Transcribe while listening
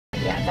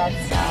yeah,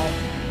 that's.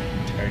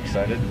 Are you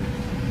excited?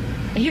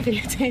 Are you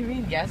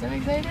videotaping? Yes, I'm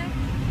excited.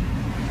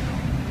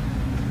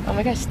 Oh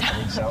my gosh, stop.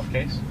 Are we South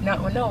Case?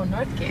 No,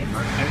 North Case.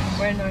 North Case?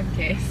 We're in North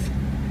Case.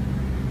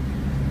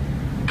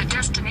 The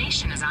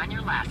destination is on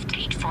your left,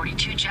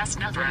 842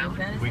 Chestnut Road.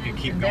 We can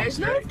keep going There's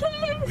straight. North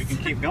Case. We can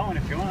keep going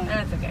if you want.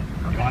 That's okay.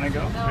 You want to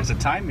go? No. There's a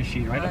time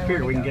machine right up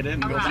here. We can get in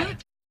and go back.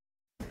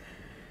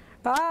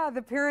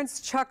 The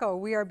parents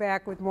chuckle. We are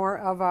back with more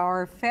of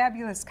our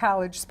fabulous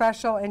college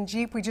special. And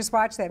Jeep, we just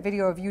watched that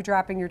video of you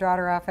dropping your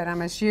daughter off at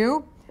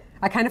MSU.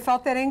 I kind of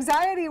felt that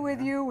anxiety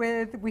with you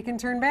with We Can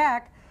Turn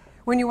Back.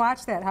 When you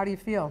watched that, how do you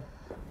feel?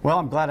 Well,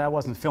 I'm glad I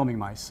wasn't filming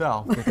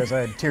myself because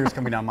I had tears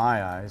coming down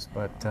my eyes.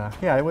 But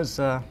yeah, it was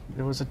a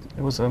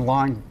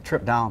long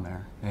trip down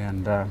there,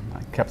 and I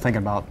kept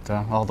thinking about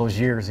all those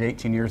years, the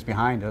 18 years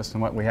behind us,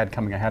 and what we had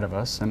coming ahead of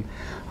us. And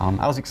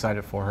I was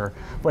excited for her.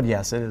 But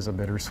yes, it is a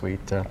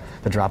bittersweet to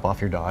drop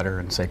off your daughter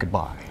and say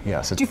goodbye.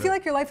 Yes. Do you feel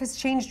like your life has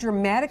changed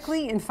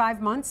dramatically in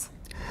 5 months?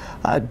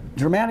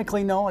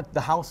 Dramatically, no.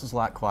 The house is a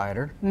lot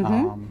quieter.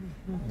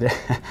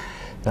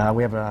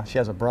 She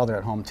has a brother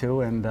at home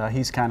too, and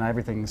he's kind of,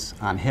 everything's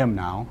on him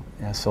now.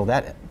 So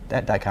that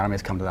dichotomy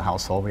has come to the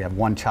household. We have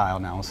one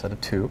child now instead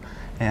of two,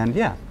 and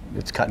yeah,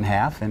 it's cut in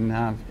half.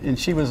 And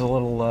she was a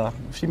little,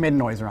 she made a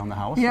noise around the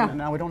house. Yeah. And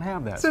now we don't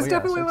have that. So it's yeah,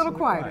 definitely a little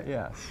quieter.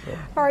 Yes. So.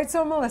 All right,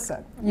 so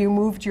Melissa, you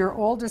moved your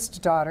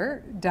oldest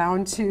daughter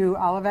down to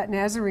Olivet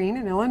Nazarene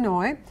in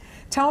Illinois.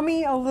 Tell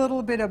me a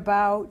little bit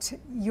about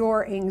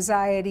your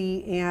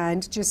anxiety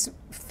and just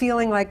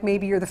feeling like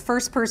maybe you're the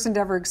first person to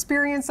ever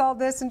experience all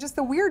this and just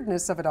the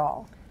weirdness of it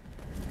all.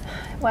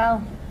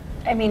 Well,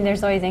 I mean,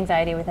 there's always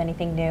anxiety with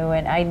anything new,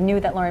 and I knew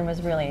that Lauren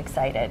was really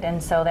excited,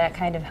 and so that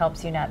kind of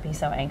helps you not be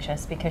so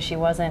anxious because she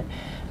wasn't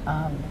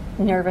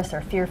nervous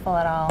or fearful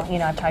at all. You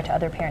know, I've talked to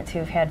other parents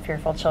who've had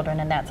fearful children,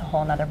 and that's a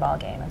whole nother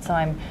ballgame, and so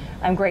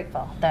I'm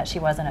grateful that she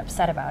wasn't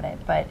upset about it.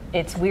 But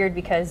it's weird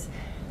because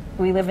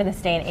we live in this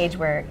day and age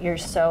where you're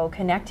so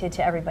connected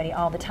to everybody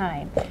all the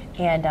time,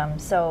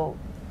 and so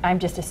I'm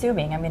just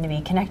assuming I'm going to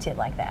be connected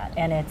like that,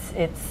 and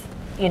it's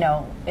you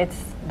know,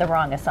 it's the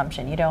wrong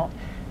assumption. You don't,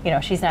 you know,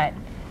 she's not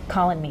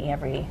calling me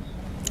every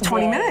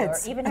 20 day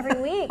minutes or even every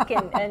week,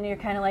 and you're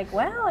kind of like,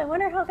 well, I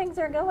wonder how things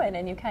are going,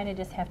 and you kind of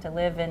just have to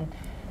live and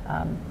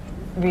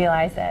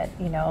realize that,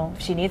 you know,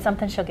 if she needs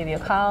something, she'll give you a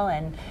call,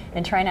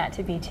 and try not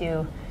to be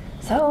too,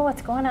 so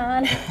what's going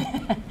on?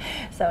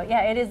 So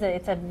yeah,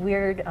 it's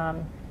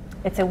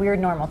a weird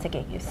normal to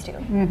get used to.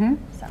 Mm-hmm.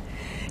 So.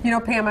 You know,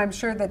 Pam, I'm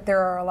sure that there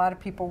are a lot of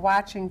people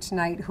watching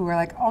tonight who are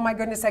like, oh my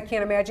goodness, I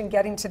can't imagine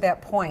getting to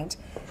that point.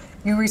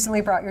 You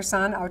recently brought your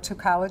son out to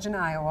college in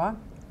Iowa.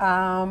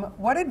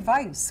 What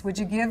advice would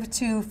you give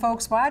to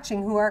folks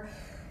watching who are,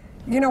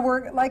 you know,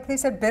 we're, like they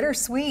said,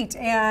 bittersweet,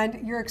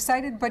 and you're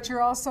excited, but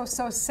you're also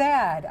so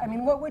sad? I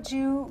mean, what would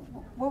you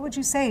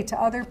say to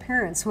other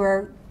parents who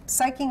are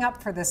psyching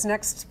up for this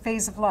next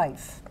phase of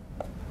life?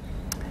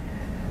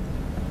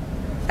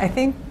 I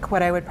think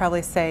what I would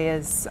probably say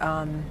is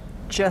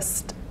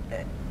just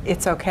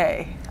it's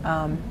okay,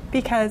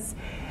 because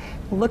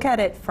look at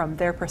it from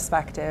their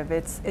perspective.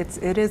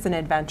 It is an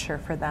adventure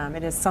for them.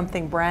 It is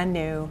something brand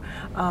new.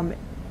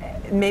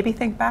 Maybe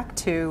think back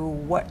to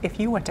what if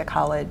you went to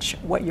college,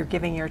 what you're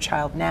giving your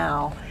child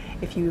now.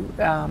 If you,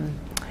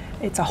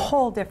 it's a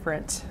whole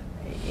different,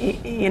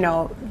 you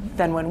know,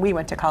 than when we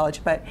went to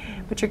college. But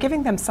you're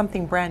giving them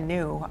something brand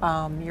new.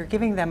 You're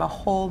giving them a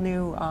whole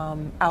new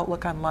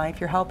outlook on life.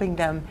 You're helping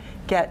them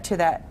get to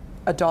that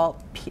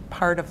adult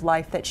part of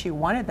life that you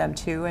wanted them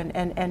to,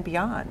 and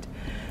beyond.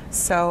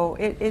 So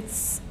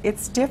it's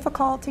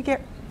difficult to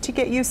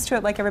get used to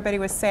it, like everybody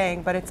was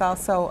saying, but it's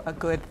also a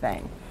good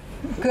thing.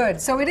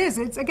 Good. So it is.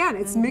 It's again,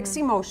 it's mixed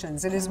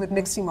emotions. It is with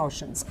mixed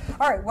emotions.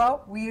 All right.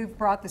 Well, we've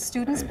brought the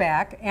students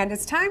back, and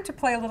it's time to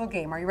play a little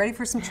game. Are you ready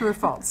for some true or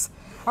false?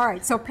 All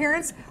right. So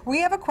parents, we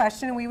have a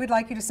question, and we would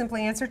like you to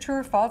simply answer true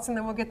or false, and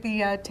then we'll get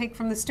the take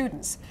from the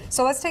students.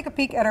 So let's take a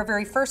peek at our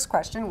very first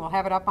question. We'll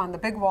have it up on the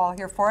big wall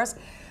here for us.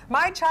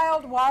 My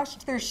child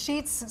washed their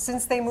sheets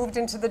since they moved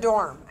into the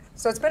dorm.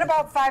 So it's been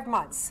about 5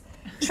 months.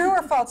 True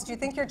or false? Do you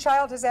think your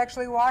child has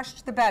actually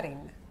washed the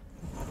bedding?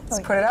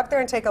 Let's put it up there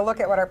and take a look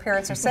at what our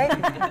parents are saying.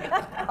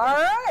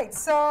 All right,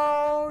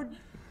 so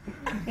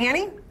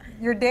Annie,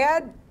 your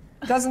dad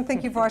doesn't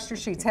think you've washed your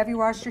sheets. Have you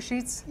washed your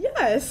sheets?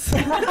 Yes.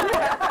 All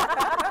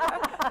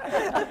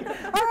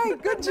right,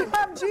 good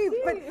job, Jeep.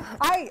 But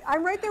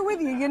I'm right there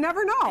with you. You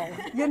never know.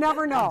 You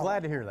never know. I'm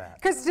glad to hear that.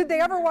 Because did they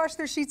ever wash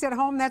their sheets at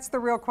home? That's the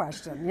real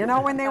question. You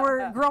know, when they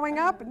were growing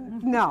up?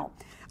 No.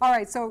 All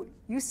right, so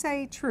you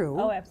say true.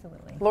 Oh,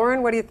 absolutely.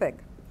 Lauren, what do you think?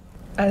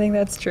 I think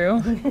that's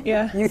true.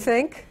 Yeah. You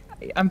think?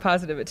 I'm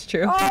positive it's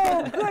true.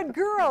 Oh, good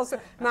girl. So,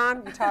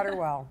 Mom, you taught her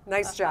well.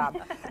 Nice job.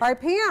 All right,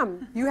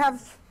 Pam, you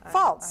have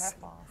false. I have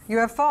false. You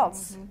have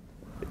false.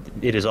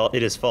 It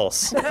is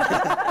false.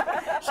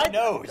 She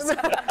knows.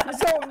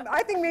 So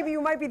I think maybe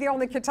you might be the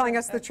only kid telling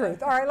us the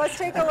truth. All right, let's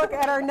take a look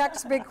at our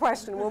next big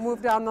question. We'll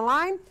move down the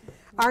line.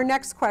 Our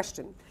next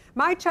question.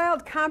 My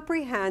child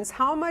comprehends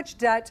how much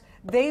debt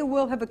they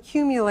will have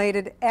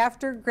accumulated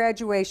after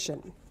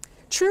graduation.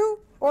 True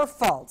or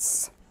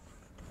false?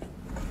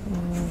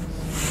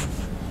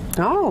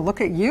 Oh,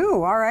 look at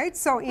you. All right.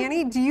 So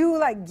Annie, do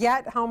you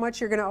get how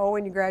much you're going to owe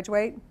when you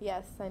graduate?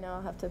 Yes, I know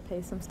I'll have to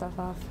pay some stuff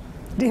off.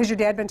 Has your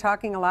dad been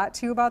talking a lot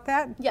to you about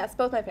that? Yes,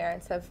 both my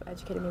parents have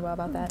educated me well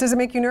about that. Does it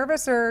make you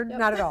nervous or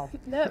not at all?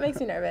 No, it makes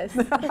me nervous.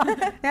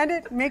 And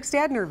it makes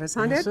Dad nervous,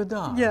 huh? Yes, it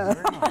does. Yeah.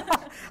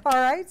 All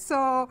right.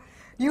 So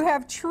you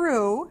have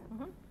true.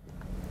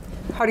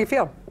 How do you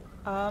feel?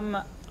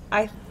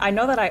 I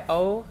know that I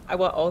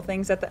will owe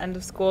things at the end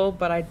of school,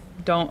 but I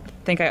don't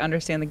think I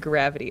understand the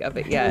gravity of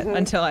it yet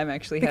until I'm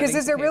actually Because having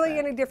is to there pay really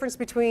that. any difference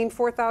between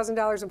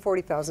 $4,000 and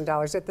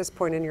 $40,000 at this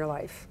point in your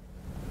life?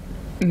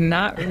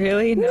 Not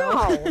really,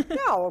 no.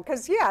 No,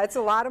 because it's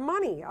a lot of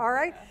money. All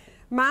right,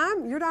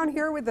 Mom, you're down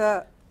here with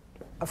a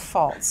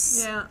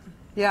false. Yeah.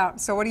 Yeah.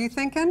 So what are you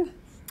thinking?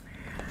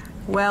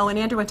 Well, when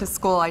Andrew went to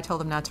school, I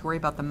told him not to worry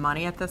about the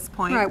money at this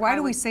point. Right. Why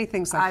do we say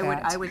things like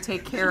that? I would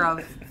take care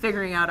of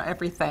figuring out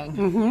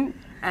everything.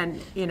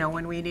 And,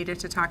 when we needed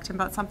to talk to him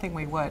about something,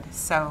 we would.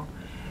 So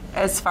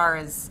as far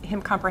as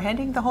him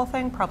comprehending the whole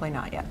thing, probably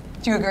not yet.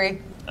 Do you agree?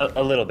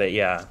 A little bit,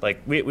 yeah.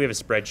 Like we have a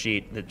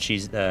spreadsheet that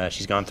she's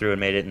gone through and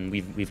made it, and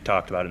we've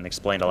talked about it and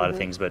explained a lot of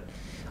things. But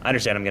I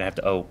understand I'm going to have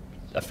to owe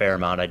a fair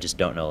amount. I just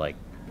don't know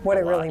what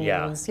a it really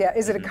lot. means. Yeah.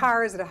 Is it a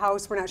car? Is it a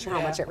house? We're not sure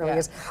how much it really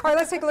is. All right.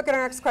 Let's take a look at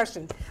our next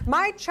question.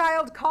 My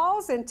child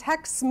calls and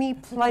texts me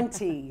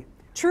plenty.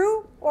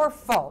 True or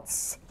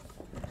false?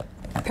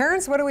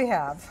 Parents, what do we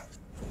have?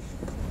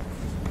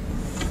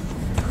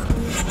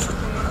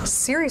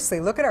 Seriously,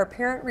 look at our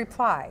parent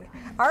reply.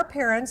 Our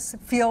parents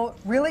feel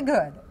really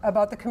good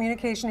about the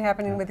communication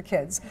happening with the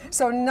kids.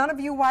 So none of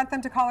you want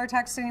them to call or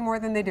text any more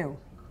than they do.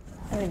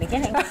 In the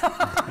beginning. All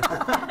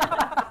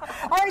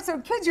right, so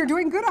kids, you're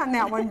doing good on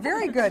that one.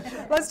 Very good.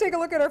 Let's take a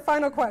look at our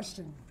final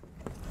question.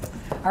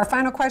 Our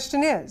final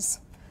question is,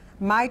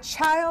 my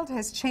child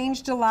has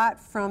changed a lot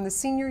from the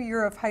senior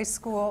year of high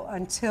school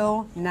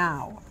until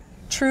now.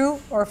 True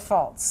or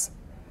false?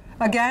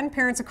 Again,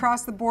 parents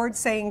across the board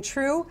saying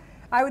true.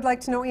 I would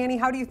like to know, Annie,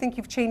 how do you think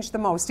you've changed the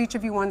most? Each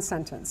of you one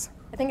sentence.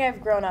 I think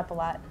I've grown up a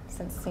lot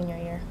since senior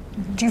year.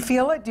 Do you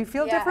feel it? Do you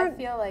feel different? I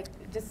feel like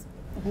just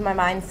my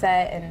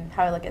mindset and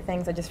how I look at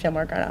things, I just feel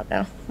more grown up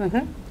now.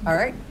 All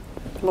right.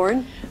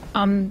 Lauren?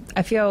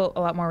 I feel a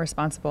lot more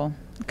responsible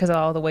because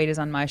all the weight is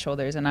on my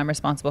shoulders, and I'm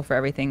responsible for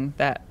everything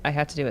that I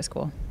have to do at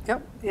school.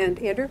 Yep. And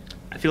Andrew?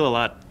 I feel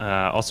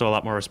also a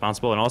lot more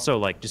responsible, and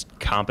also just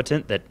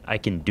competent that I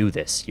can do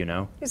this.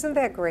 Isn't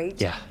that great?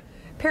 Yeah.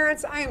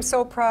 Parents, I am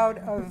so proud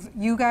of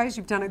you guys.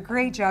 You've done a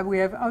great job. We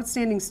have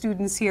outstanding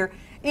students here.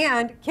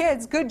 And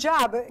kids, good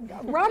job.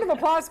 Round of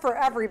applause for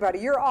everybody.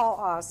 You're all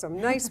awesome.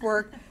 Nice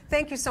work.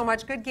 Thank you so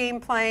much. Good game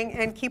playing,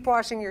 and keep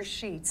washing your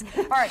sheets.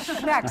 All right,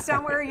 next,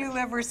 down where you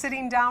live, we're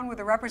sitting down with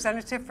a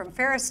representative from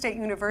Ferris State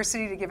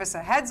University to give us a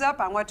heads up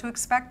on what to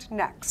expect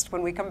next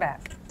when we come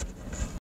back.